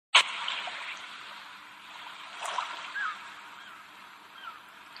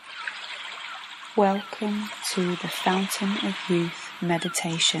Welcome to the Fountain of Youth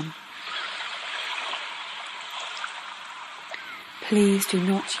meditation. Please do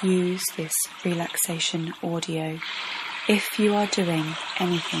not use this relaxation audio if you are doing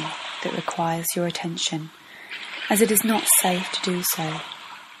anything that requires your attention, as it is not safe to do so.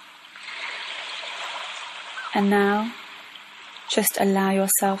 And now, just allow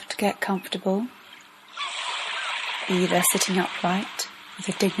yourself to get comfortable, either sitting upright with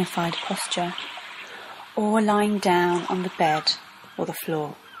a dignified posture, or lying down on the bed or the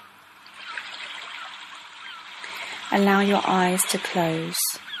floor. Allow your eyes to close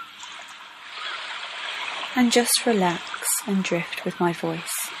and just relax and drift with my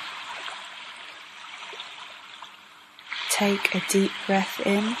voice. Take a deep breath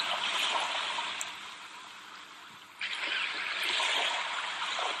in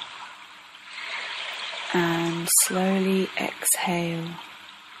and slowly exhale.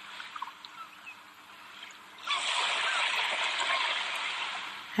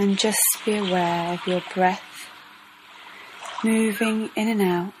 And just be aware of your breath moving in and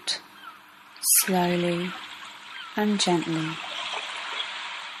out slowly and gently.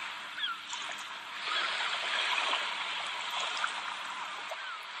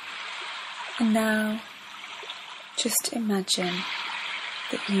 And now just imagine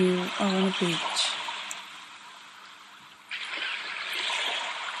that you are on a beach.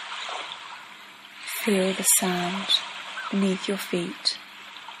 Feel the sand beneath your feet,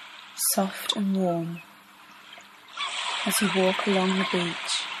 soft and warm, as you walk along the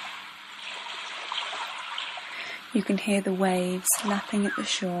beach. You can hear the waves lapping at the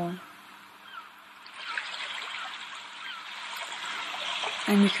shore,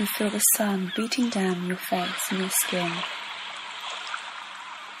 and you can feel the sun beating down your face and your skin.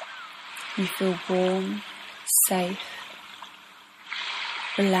 You feel warm, safe,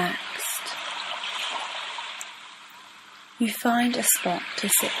 relaxed. You find a spot to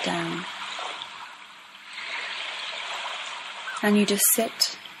sit down, and you just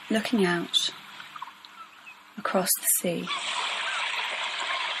sit looking out across the sea.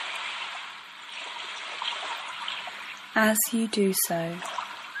 As you do so,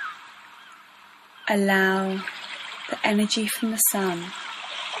 allow the energy from the sun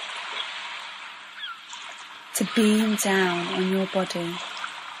to beam down on your body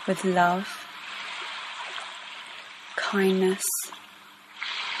with love, kindness,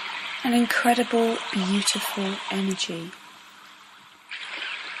 and incredible, beautiful energy.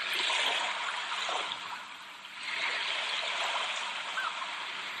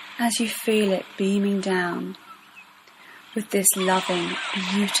 As you feel it beaming down with this loving,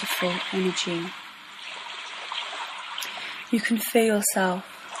 beautiful energy, you can feel yourself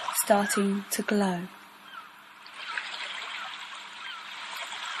starting to glow.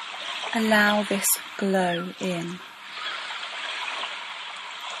 Allow this glow in.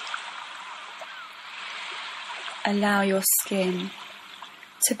 Allow your skin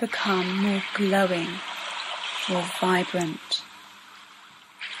to become more glowing, more vibrant,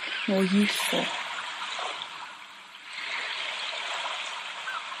 more youthful.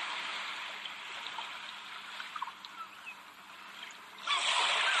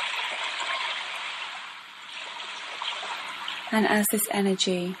 And as this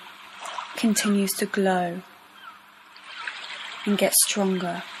energy continues to glow and get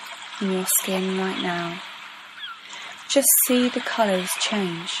stronger in your skin right now, just see the colours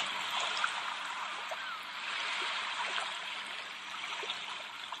change.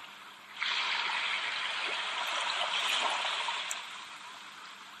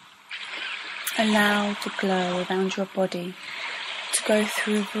 Allow the glow around your body to go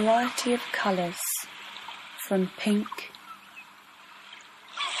through a variety of colours, from pink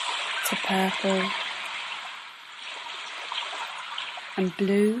to purple and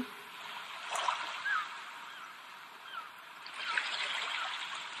blue,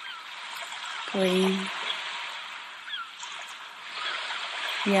 green,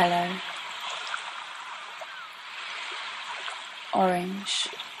 yellow, orange,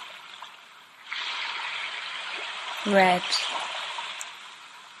 red,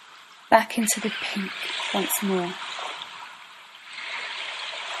 back into the pink once more.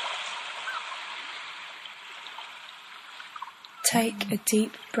 Take a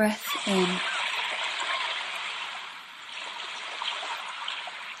deep breath in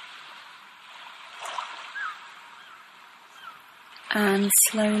and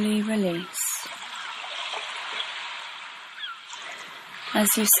slowly release.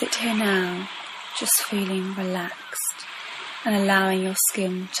 As you sit here now, just feeling relaxed and allowing your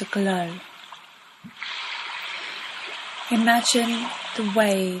skin to glow. Imagine the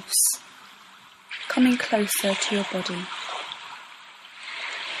waves coming closer to your body.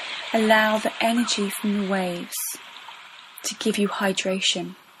 Allow the energy from the waves to give you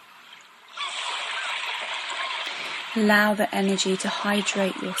hydration. Allow the energy to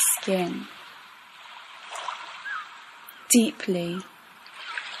hydrate your skin. Deeply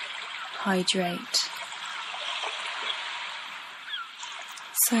hydrate.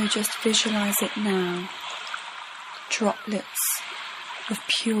 So just visualize it now. Droplets of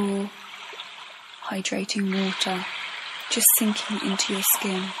pure hydrating water just sinking into your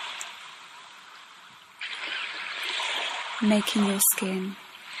skin, making your skin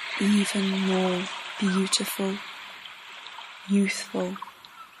even more beautiful, youthful,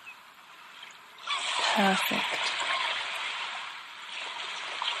 perfect.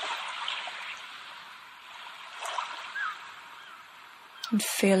 And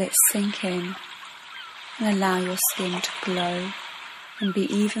feel it sink in and allow your skin to glow and be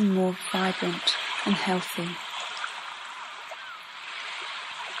even more vibrant and healthy.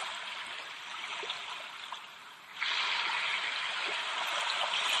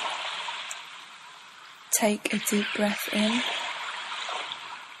 Take a deep breath in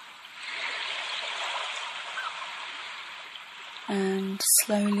and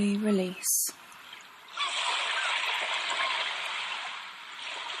slowly release.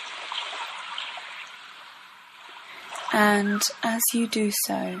 And as you do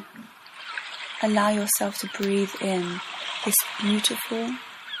so, allow yourself to breathe in this beautiful,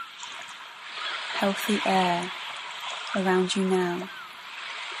 healthy air around you now.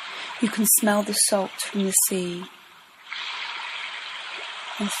 You can smell the salt from the sea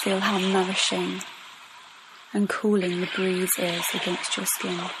and feel how nourishing and cooling the breeze is against your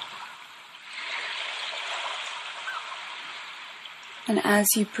skin. And as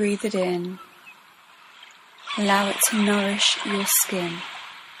you breathe it in, allow it to nourish your skin,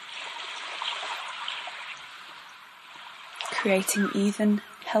 creating even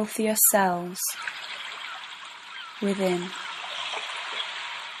healthier cells within.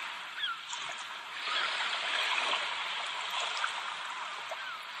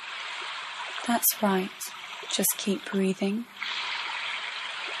 That's right, just keep breathing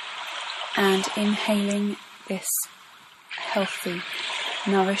and inhaling this healthy,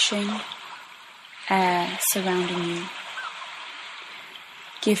 nourishing air surrounding you,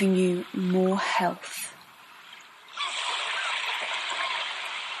 giving you more health,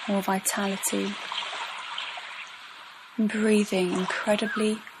 more vitality, and breathing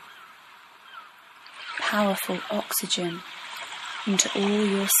incredibly powerful oxygen into all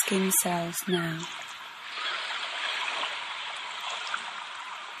your skin cells now.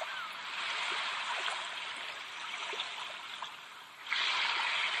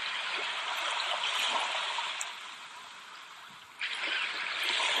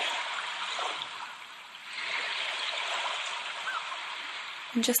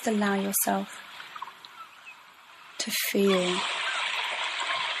 And just allow yourself to feel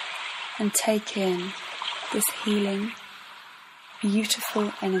and take in this healing,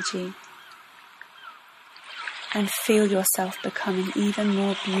 beautiful energy, and feel yourself becoming even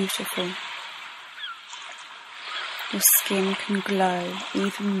more beautiful. Your skin can glow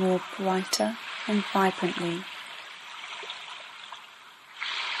even more brighter and vibrantly.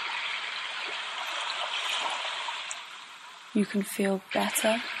 You can feel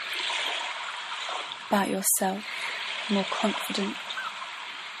better about yourself, more confident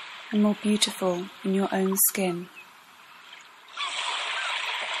and more beautiful in your own skin.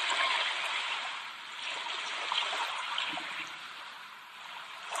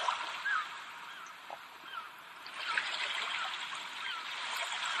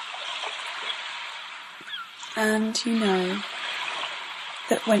 And you know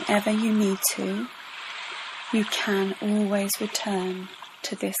that whenever you need to, you can always return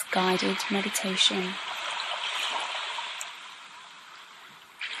to this guided meditation.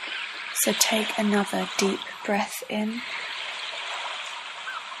 So take another deep breath in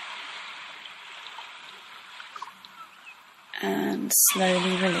and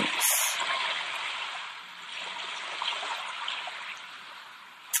slowly release.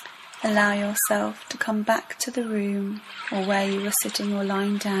 Allow yourself to come back to the room or where you are sitting or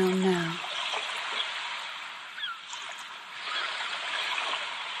lying down now.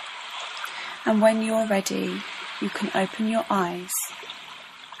 And when you're ready, you can open your eyes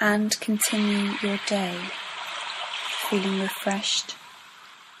and continue your day feeling refreshed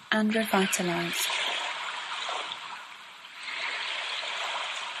and revitalized.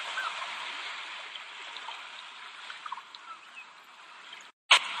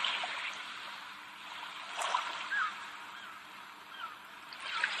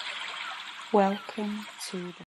 Welcome to the